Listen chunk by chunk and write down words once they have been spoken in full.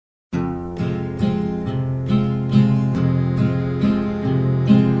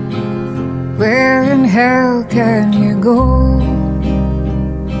where in hell can you go?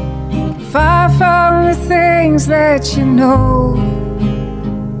 Far from the things that you know,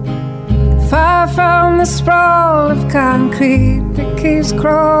 far from the sprawl of concrete that keeps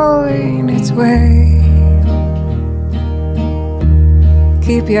crawling its way.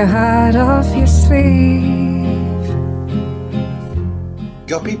 Keep your heart off your sleeve.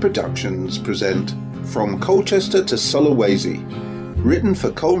 Guppy Productions present From Colchester to Sulawesi, written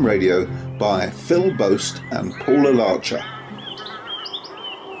for Colne Radio by Phil Boast and Paula Larcher.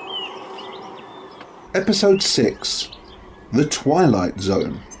 Episode 6, The Twilight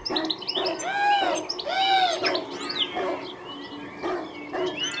Zone.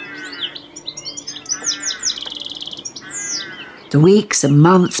 The weeks and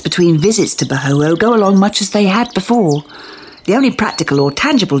months between visits to Bohowo go along much as they had before, the only practical or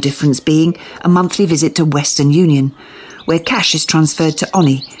tangible difference being a monthly visit to Western Union, where cash is transferred to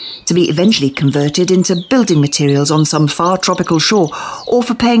Oni, to be eventually converted into building materials on some far tropical shore, or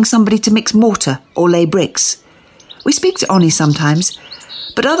for paying somebody to mix mortar or lay bricks. We speak to Oni sometimes,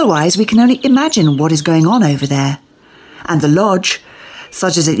 but otherwise we can only imagine what is going on over there. And the lodge,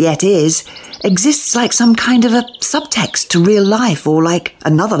 such as it yet is, exists like some kind of a subtext to real life, or like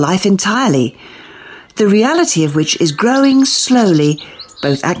another life entirely, the reality of which is growing slowly,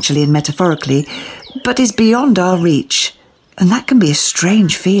 both actually and metaphorically, but is beyond our reach, and that can be a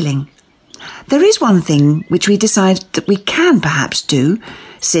strange feeling. There is one thing which we decide that we can perhaps do,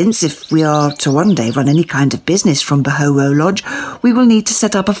 since if we are to one day run any kind of business from Bohowo Lodge, we will need to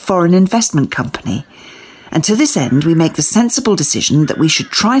set up a foreign investment company. And to this end, we make the sensible decision that we should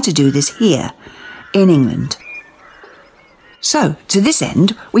try to do this here, in England. So, to this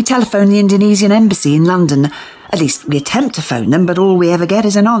end, we telephone the Indonesian embassy in London. At least, we attempt to phone them, but all we ever get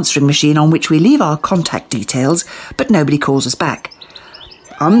is an answering machine on which we leave our contact details, but nobody calls us back.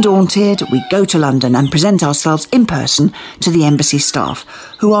 Undaunted, we go to London and present ourselves in person to the embassy staff,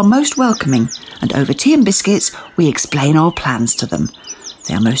 who are most welcoming, and over tea and biscuits, we explain our plans to them.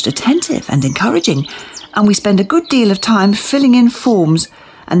 They are most attentive and encouraging, and we spend a good deal of time filling in forms,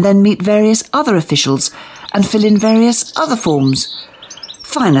 and then meet various other officials and fill in various other forms.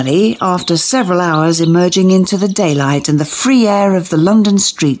 Finally, after several hours emerging into the daylight and the free air of the London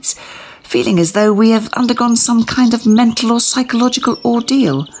streets, feeling as though we have undergone some kind of mental or psychological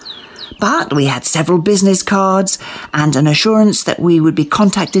ordeal. But we had several business cards and an assurance that we would be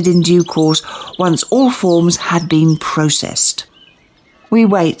contacted in due course once all forms had been processed. We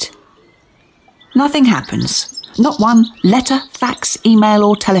wait. Nothing happens. Not one letter, fax, email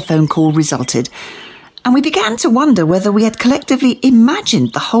or telephone call resulted, and we began to wonder whether we had collectively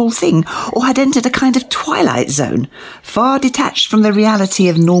imagined the whole thing or had entered a kind of twilight zone, far detached from the reality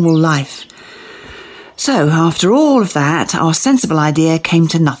of normal life. So, after all of that, our sensible idea came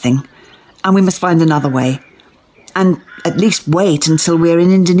to nothing, and we must find another way. And at least wait until we're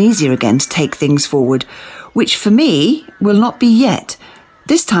in Indonesia again to take things forward, which for me will not be yet.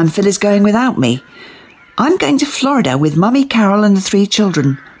 This time Phil is going without me. I'm going to Florida with Mummy, Carol and the 3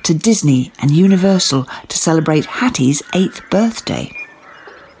 children, to Disney and Universal to celebrate Hattie's 8th birthday.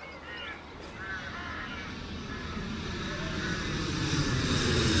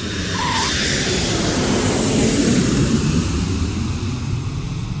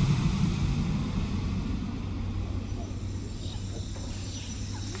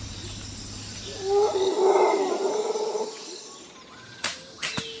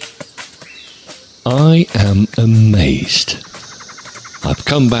 I am amazed. I've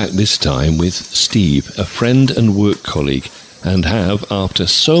come back this time with Steve, a friend and work colleague, and have, after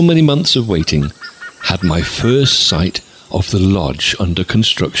so many months of waiting, had my first sight of the lodge under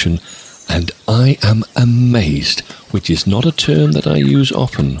construction, and I am amazed, which is not a term that I use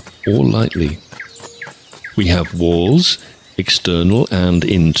often or lightly. We have walls, external and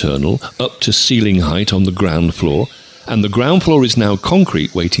internal, up to ceiling height on the ground floor, and the ground floor is now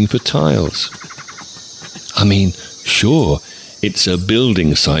concrete waiting for tiles. I mean, sure, it's a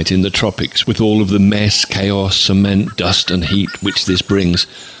building site in the tropics with all of the mess, chaos, cement, dust and heat which this brings,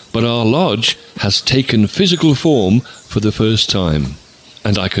 but our lodge has taken physical form for the first time,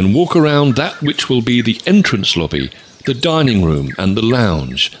 and I can walk around that which will be the entrance lobby, the dining room and the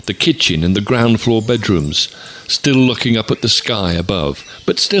lounge, the kitchen and the ground floor bedrooms, still looking up at the sky above,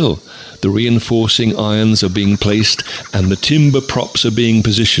 but still, the reinforcing irons are being placed and the timber props are being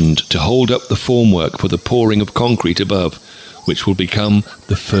positioned to hold up the formwork for the pouring of concrete above, which will become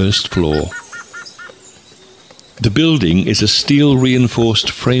the first floor. The building is a steel-reinforced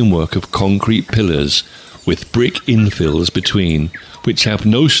framework of concrete pillars with brick infills between, which have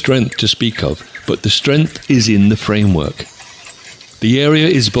no strength to speak of, but the strength is in the framework. The area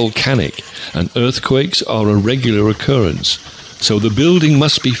is volcanic and earthquakes are a regular occurrence, so the building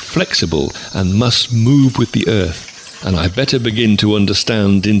must be flexible and must move with the earth, and I better begin to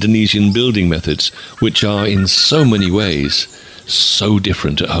understand Indonesian building methods, which are in so many ways so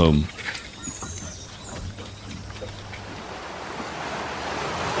different at home.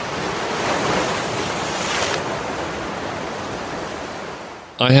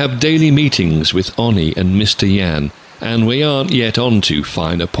 I have daily meetings with Oni and Mr. Yan, and we aren't yet on to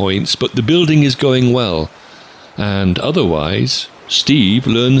finer points, but the building is going well. And otherwise, Steve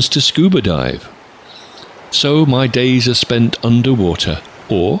learns to scuba dive. So my days are spent underwater,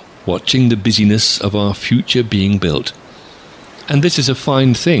 or watching the busyness of our future being built. And this is a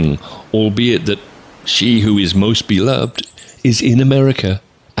fine thing, albeit that she who is most beloved is in America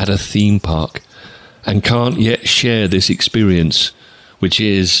at a theme park, and can't yet share this experience, which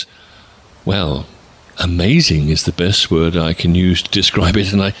is, well, amazing is the best word I can use to describe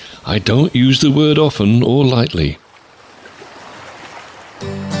it, and I don't use the word often or lightly.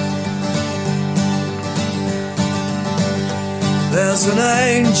 There's an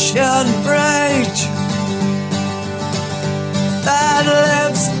ancient rage that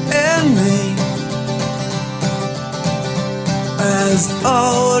lives in me, as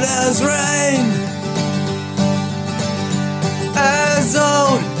old as rain, as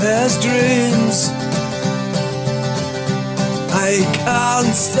old as dreams. I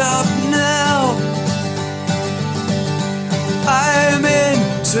can't stop now, I'm in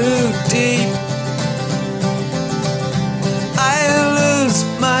too deep. I lose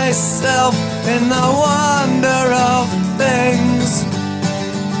myself in the wonder of things.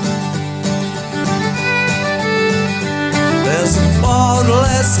 There's a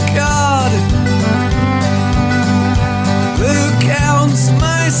faultless God who counts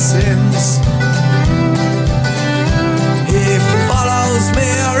my sins. He follows me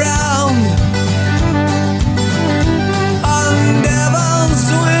around on devil's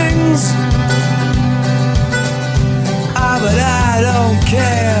wings. But I don't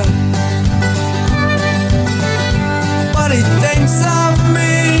care what he thinks of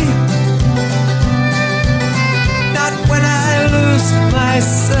me. Not when I lose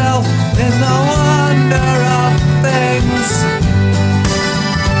myself in the wonder of things.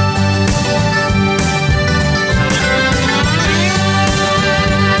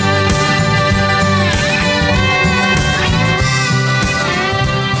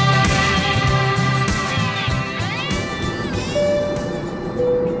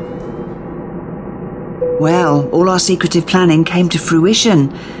 Well, all our secretive planning came to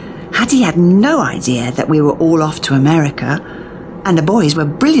fruition. Hattie had no idea that we were all off to America, and the boys were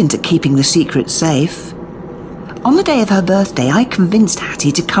brilliant at keeping the secret safe. On the day of her birthday, I convinced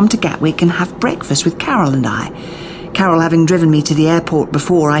Hattie to come to Gatwick and have breakfast with Carol and I, Carol having driven me to the airport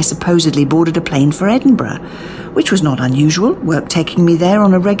before I supposedly boarded a plane for Edinburgh, which was not unusual, work taking me there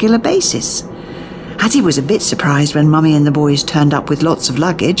on a regular basis. Hattie was a bit surprised when Mummy and the boys turned up with lots of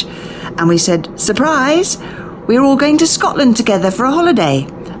luggage, and we said, "Surprise! We're all going to Scotland together for a holiday,"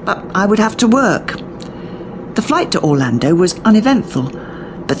 but I would have to work. The flight to Orlando was uneventful,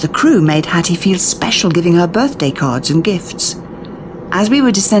 but the crew made Hattie feel special, giving her birthday cards and gifts. As we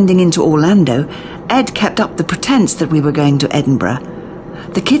were descending into Orlando, Ed kept up the pretense that we were going to Edinburgh.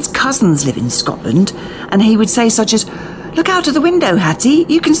 The kids' cousins live in Scotland, and he would say such as, "Look out of the window, Hattie,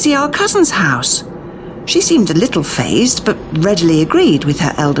 you can see our cousin's house." She seemed a little fazed, but readily agreed with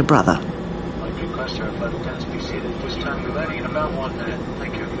her elder brother.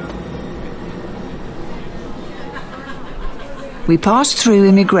 We passed through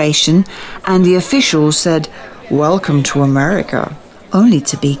immigration, and the officials said, "Welcome to America," only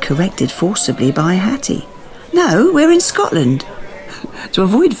to be corrected forcibly by Hattie. "No, we're in Scotland." To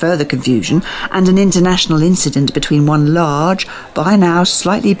avoid further confusion and an international incident between one large, by now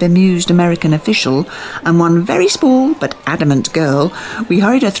slightly bemused American official and one very small but adamant girl, we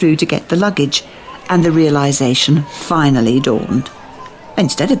hurried her through to get the luggage, and the realisation finally dawned.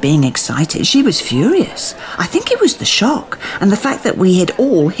 Instead of being excited, she was furious. I think it was the shock and the fact that we had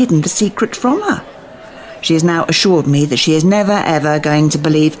all hidden the secret from her. She has now assured me that she is never ever going to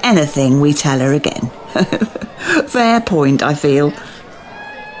believe anything we tell her again. Fair point, I feel.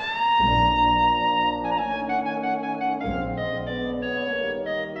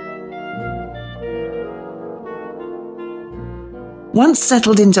 Once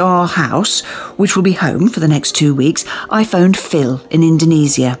settled into our house, which will be home for the next 2 weeks, I phoned Phil in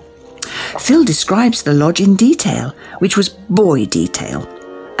Indonesia. Phil describes the lodge in detail, which was boy detail,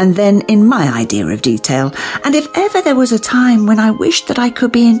 and then in my idea of detail, and if ever there was a time when I wished that I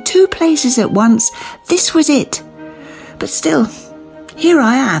could be in 2 places at once, this was it. But still, Here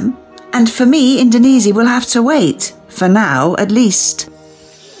I am, and for me, Indonesia will have to wait. For now, at least.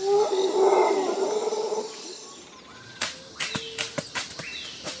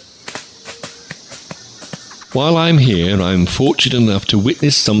 While I'm here, I'm fortunate enough to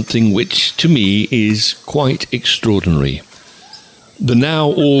witness something which, to me, is quite extraordinary. The now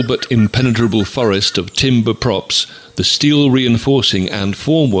all but impenetrable forest of timber props, the steel reinforcing and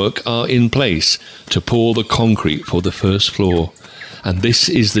formwork are in place to pour the concrete for the first floor. And this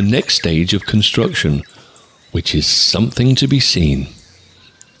is the next stage of construction, which is something to be seen.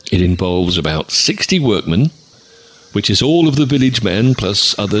 It involves about 60 workmen, which is all of the village men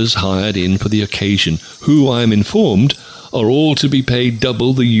plus others hired in for the occasion, who, I am informed, are all to be paid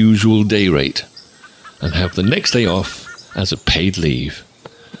double the usual day rate, and have the next day off as a paid leave,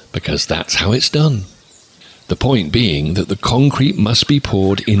 because that's how it's done. The point being that the concrete must be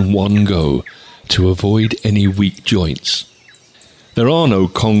poured in one go to avoid any weak joints. There are no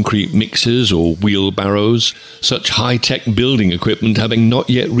concrete mixers or wheelbarrows, such high-tech building equipment having not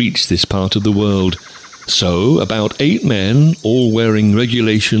yet reached this part of the world. So, about 8 men, all wearing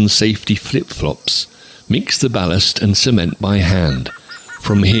regulation safety flip-flops, mix the ballast and cement by hand.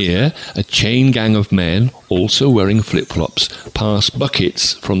 From here, a chain gang of men, also wearing flip-flops, pass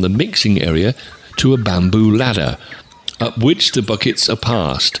buckets from the mixing area to a bamboo ladder, up which the buckets are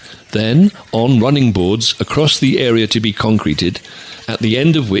passed, then on running boards across the area to be concreted, at the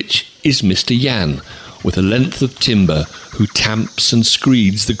end of which is Mr. Yan, with a length of timber, who tamps and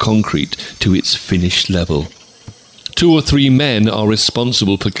screeds the concrete to its finished level. 2 or 3 men are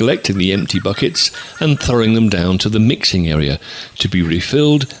responsible for collecting the empty buckets and throwing them down to the mixing area to be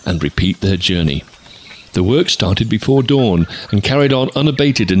refilled and repeat their journey. The work started before dawn and carried on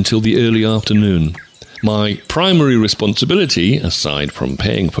unabated until the early afternoon. My primary responsibility, aside from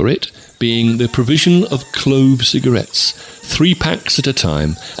paying for it, being the provision of clove cigarettes, 3 packs at a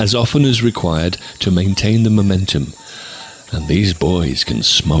time, as often as required to maintain the momentum. And these boys can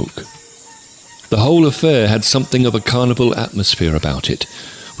smoke. The whole affair had something of a carnival atmosphere about it,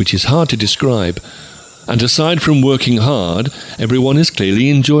 which is hard to describe. And aside from working hard, everyone is clearly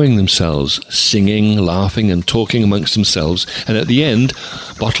enjoying themselves, singing, laughing and talking amongst themselves, and at the end,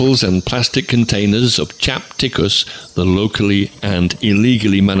 bottles and plastic containers of chap tikus, the locally and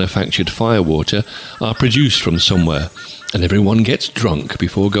illegally manufactured firewater, are produced from somewhere, and everyone gets drunk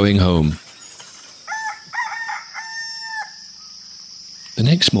before going home. The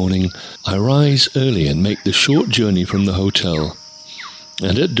next morning, I rise early and make the short journey from the hotel.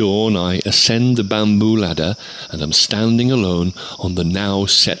 And at dawn I ascend the bamboo ladder and am standing alone on the now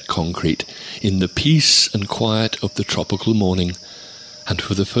set concrete in the peace and quiet of the tropical morning, and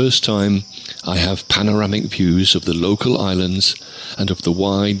for the first time I have panoramic views of the local islands and of the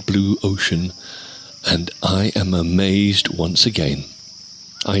wide blue ocean, and I am amazed once again.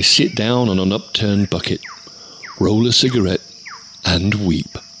 I sit down on an upturned bucket, roll a cigarette, and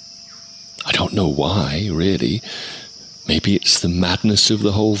weep. I don't know why, really. Maybe it's the madness of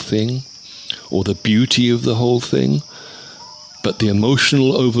the whole thing, or the beauty of the whole thing, but the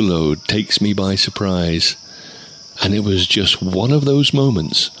emotional overload takes me by surprise, and it was just one of those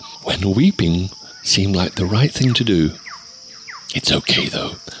moments when weeping seemed like the right thing to do. It's okay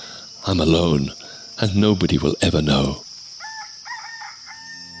though, I'm alone, and nobody will ever know.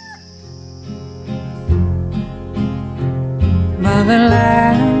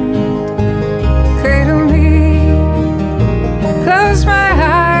 Motherland, cradle me, close my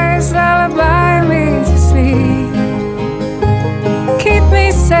eyes, lullaby me to sleep. Keep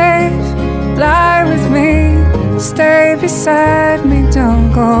me safe, lie with me, stay beside me,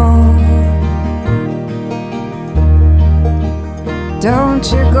 don't go. Don't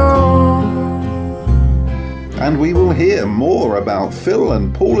you go. And we will hear more about Phil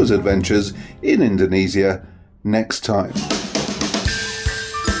and Paula's adventures in Indonesia next time.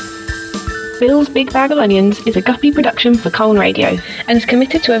 Phil's Big Bag of Onions is a Guppy production for Colne Radio and is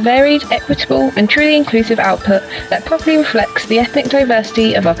committed to a varied, equitable and truly inclusive output that properly reflects the ethnic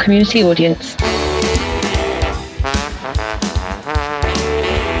diversity of our community audience.